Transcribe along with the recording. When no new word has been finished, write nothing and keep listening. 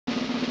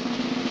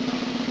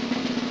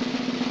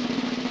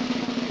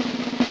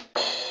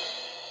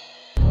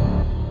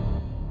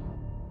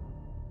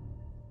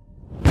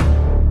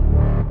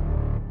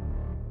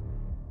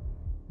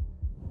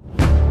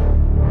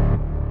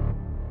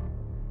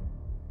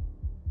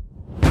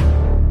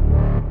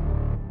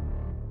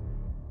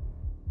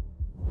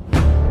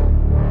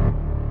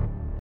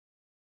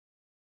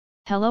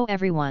Hello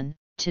everyone,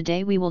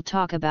 today we will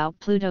talk about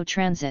Pluto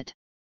transit.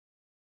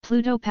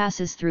 Pluto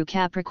passes through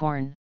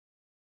Capricorn.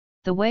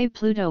 The way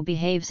Pluto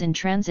behaves in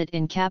transit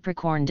in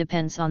Capricorn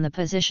depends on the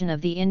position of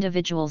the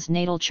individual's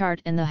natal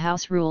chart and the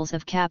house rules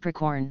of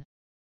Capricorn.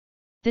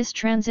 This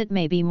transit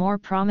may be more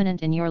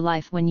prominent in your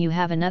life when you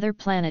have another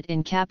planet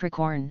in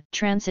Capricorn,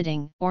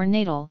 transiting, or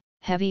natal,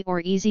 heavy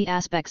or easy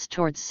aspects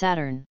towards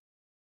Saturn.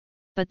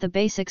 But the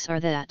basics are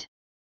that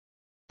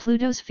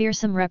Pluto's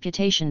fearsome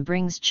reputation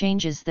brings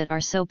changes that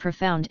are so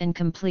profound and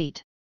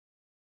complete.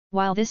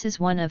 While this is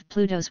one of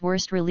Pluto's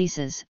worst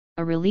releases,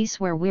 a release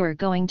where we're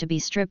going to be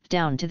stripped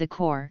down to the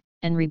core,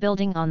 and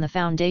rebuilding on the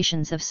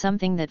foundations of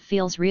something that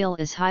feels real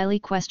is highly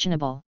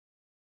questionable.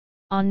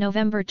 On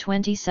November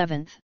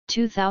 27,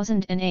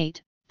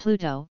 2008,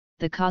 Pluto,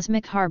 the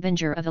cosmic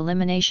harbinger of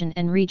elimination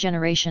and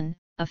regeneration,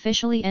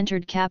 officially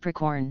entered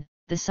Capricorn,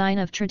 the sign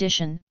of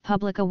tradition,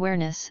 public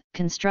awareness,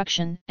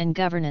 construction, and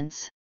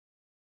governance.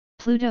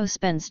 Pluto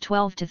spends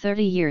 12 to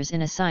 30 years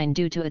in a sign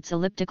due to its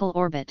elliptical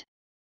orbit.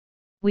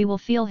 We will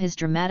feel his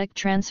dramatic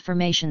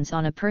transformations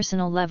on a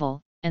personal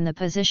level, and the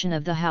position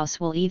of the house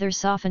will either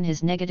soften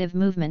his negative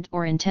movement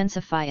or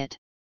intensify it.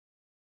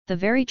 The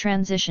very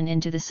transition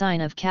into the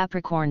sign of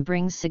Capricorn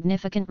brings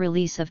significant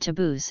release of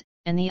taboos,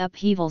 and the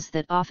upheavals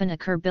that often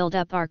occur build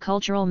up our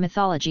cultural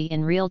mythology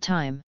in real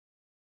time.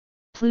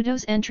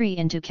 Pluto's entry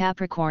into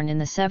Capricorn in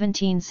the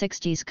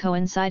 1760s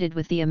coincided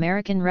with the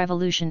American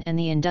Revolution and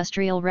the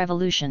Industrial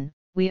Revolution.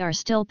 We are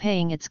still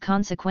paying its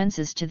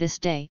consequences to this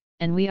day,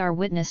 and we are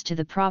witness to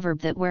the proverb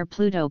that where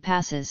Pluto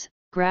passes,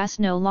 grass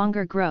no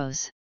longer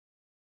grows.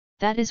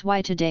 That is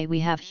why today we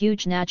have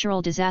huge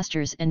natural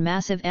disasters and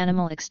massive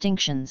animal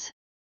extinctions.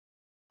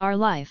 Our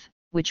life,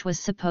 which was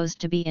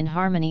supposed to be in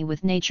harmony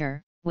with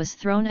nature, was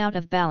thrown out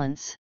of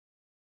balance.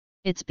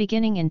 Its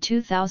beginning in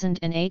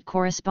 2008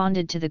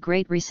 corresponded to the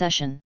Great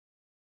Recession.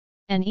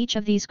 And each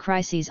of these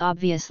crises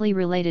obviously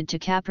related to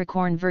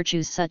Capricorn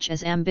virtues such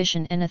as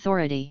ambition and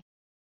authority.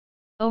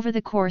 Over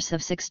the course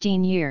of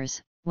 16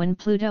 years, when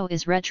Pluto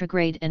is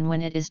retrograde and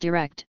when it is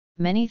direct,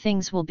 many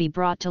things will be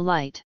brought to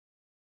light.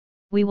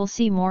 We will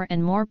see more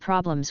and more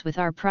problems with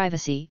our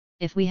privacy,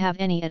 if we have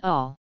any at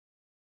all.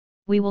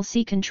 We will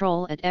see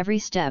control at every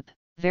step,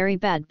 very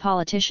bad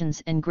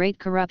politicians and great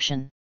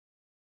corruption.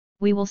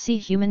 We will see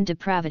human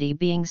depravity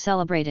being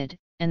celebrated,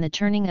 and the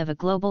turning of a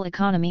global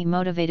economy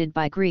motivated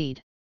by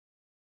greed.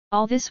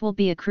 All this will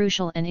be a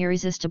crucial and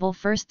irresistible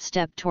first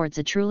step towards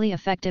a truly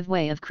effective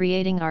way of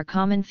creating our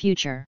common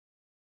future.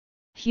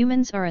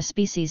 Humans are a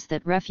species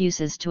that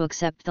refuses to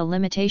accept the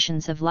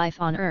limitations of life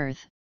on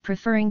Earth,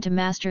 preferring to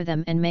master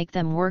them and make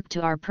them work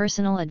to our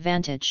personal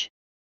advantage.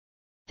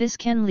 This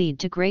can lead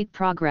to great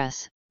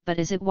progress, but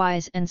is it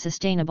wise and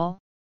sustainable?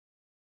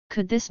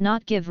 Could this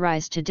not give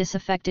rise to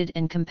disaffected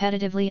and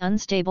competitively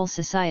unstable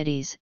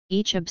societies,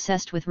 each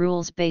obsessed with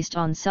rules based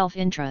on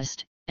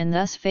self-interest, and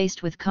thus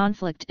faced with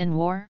conflict and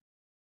war?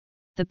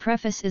 The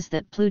preface is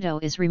that Pluto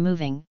is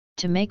removing,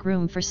 to make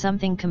room for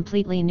something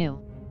completely new.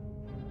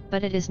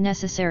 But it is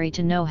necessary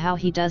to know how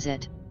he does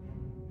it.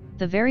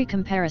 The very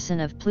comparison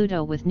of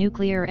Pluto with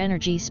nuclear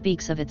energy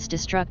speaks of its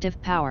destructive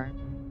power.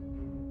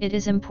 It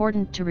is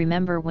important to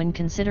remember when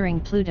considering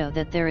Pluto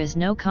that there is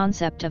no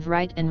concept of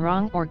right and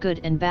wrong or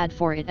good and bad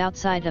for it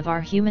outside of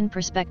our human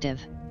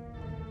perspective.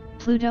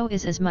 Pluto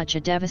is as much a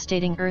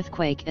devastating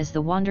earthquake as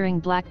the wandering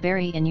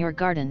blackberry in your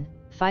garden,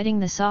 fighting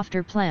the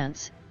softer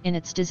plants, in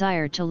its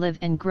desire to live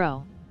and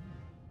grow.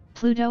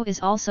 Pluto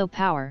is also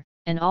power,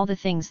 and all the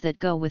things that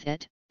go with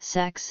it,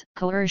 sex,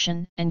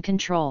 coercion, and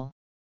control.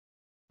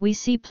 We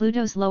see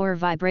Pluto's lower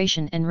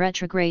vibration and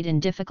retrograde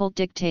in difficult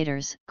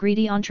dictators,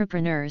 greedy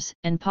entrepreneurs,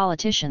 and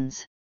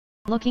politicians.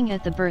 Looking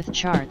at the birth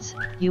charts,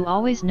 you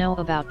always know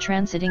about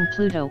transiting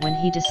Pluto when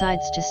he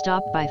decides to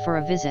stop by for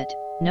a visit.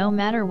 No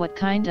matter what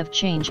kind of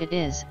change it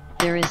is,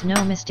 there is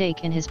no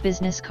mistake in his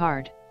business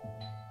card.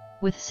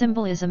 With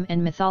symbolism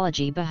and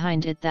mythology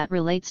behind it that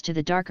relates to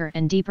the darker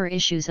and deeper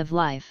issues of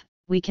life,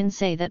 we can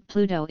say that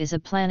Pluto is a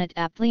planet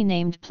aptly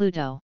named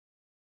Pluto.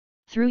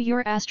 Through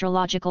your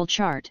astrological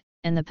chart,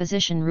 and the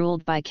position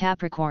ruled by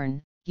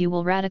Capricorn, you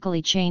will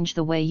radically change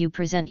the way you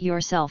present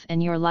yourself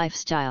and your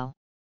lifestyle.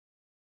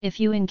 If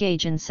you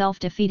engage in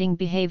self-defeating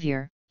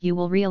behavior, you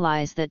will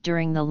realize that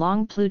during the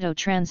long Pluto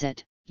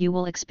transit, you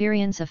will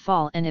experience a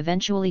fall and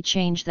eventually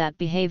change that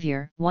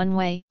behavior, one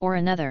way or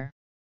another.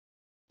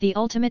 The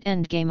ultimate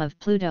endgame of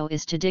Pluto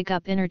is to dig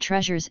up inner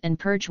treasures and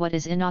purge what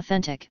is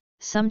inauthentic,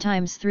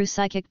 sometimes through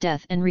psychic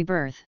death and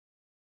rebirth.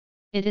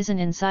 It is an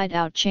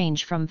inside-out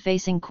change from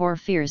facing core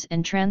fears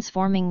and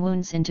transforming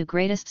wounds into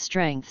greatest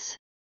strengths.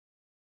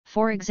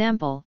 For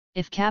example,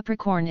 if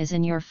Capricorn is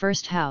in your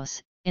first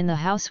house, in the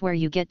house where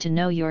you get to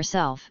know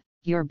yourself,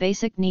 your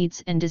basic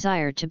needs and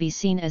desire to be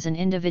seen as an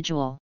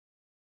individual.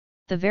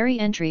 The very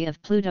entry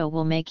of Pluto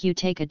will make you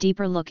take a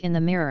deeper look in the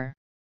mirror.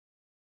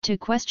 To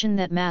question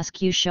that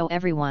mask you show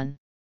everyone.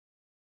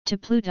 To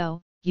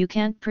Pluto, you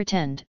can't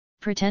pretend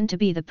to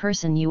be the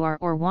person you are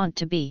or want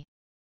to be.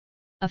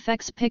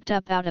 Effects picked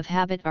up out of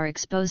habit are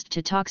exposed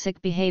to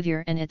toxic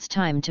behavior, and it's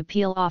time to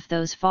peel off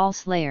those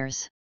false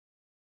layers.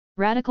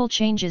 Radical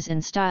changes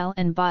in style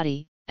and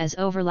body, as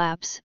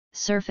overlaps,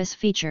 surface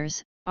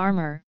features,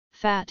 armor,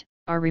 fat,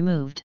 are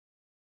removed.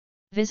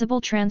 Visible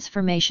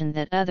transformation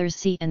that others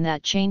see and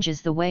that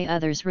changes the way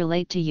others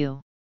relate to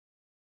you.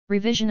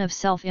 Revision of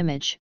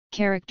self-image,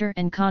 character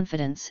and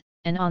confidence,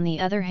 and on the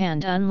other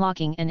hand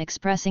unlocking and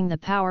expressing the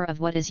power of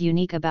what is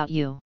unique about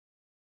you.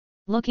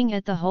 Looking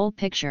at the whole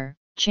picture,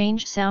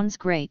 change sounds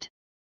great.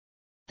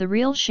 The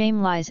real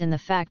shame lies in the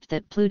fact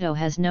that Pluto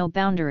has no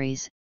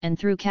boundaries, and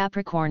through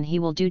Capricorn he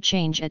will do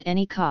change at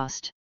any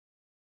cost.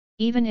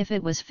 Even if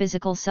it was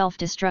physical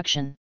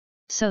self-destruction.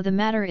 So the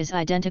matter is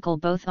identical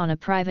both on a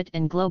private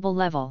and global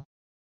level.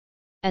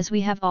 As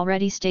we have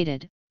already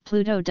stated,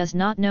 Pluto does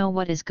not know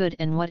what is good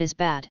and what is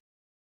bad.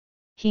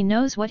 He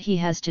knows what he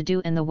has to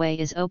do and the way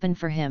is open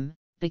for him,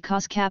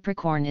 because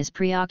Capricorn is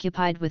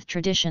preoccupied with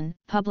tradition,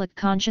 public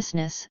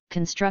consciousness,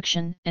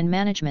 construction, and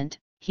management.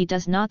 He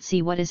does not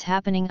see what is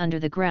happening under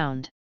the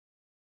ground.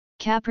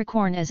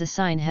 Capricorn as a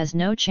sign has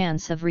no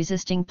chance of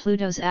resisting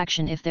Pluto's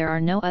action if there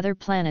are no other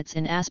planets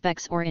in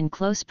aspects or in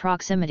close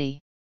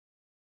proximity.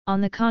 On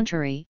the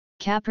contrary,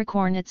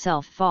 Capricorn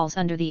itself falls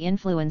under the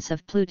influence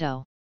of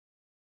Pluto.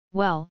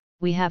 Well,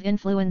 we have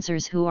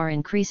influencers who are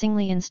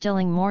increasingly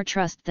instilling more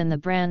trust than the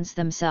brands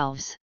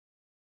themselves.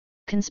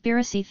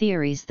 Conspiracy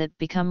theories that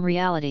become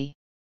reality.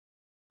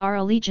 Our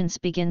allegiance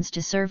begins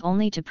to serve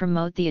only to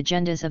promote the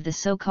agendas of the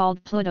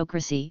so-called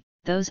plutocracy,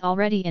 those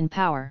already in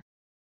power.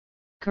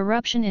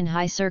 Corruption in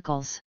high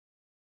circles.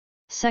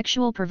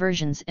 Sexual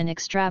perversions and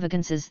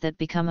extravagances that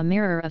become a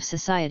mirror of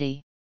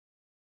society.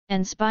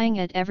 And spying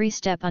at every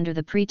step under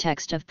the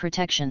pretext of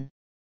protection.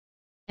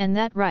 And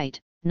that right,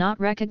 not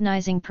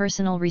recognizing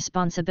personal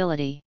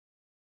responsibility.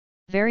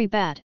 Very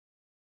bad.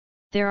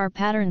 There are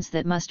patterns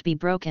that must be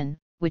broken,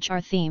 which are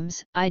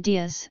themes,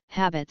 ideas,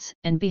 habits,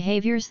 and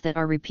behaviors that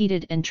are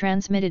repeated and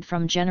transmitted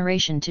from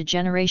generation to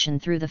generation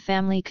through the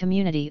family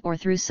community or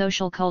through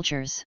social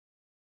cultures.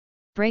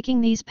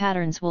 Breaking these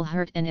patterns will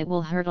hurt, and it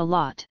will hurt a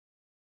lot.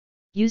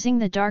 Using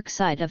the dark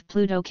side of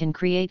Pluto can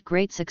create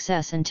great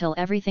success until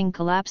everything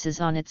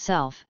collapses on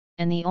itself,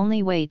 and the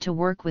only way to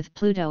work with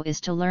Pluto is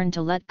to learn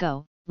to let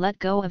go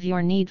of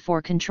your need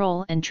for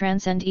control and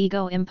transcend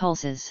ego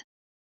impulses.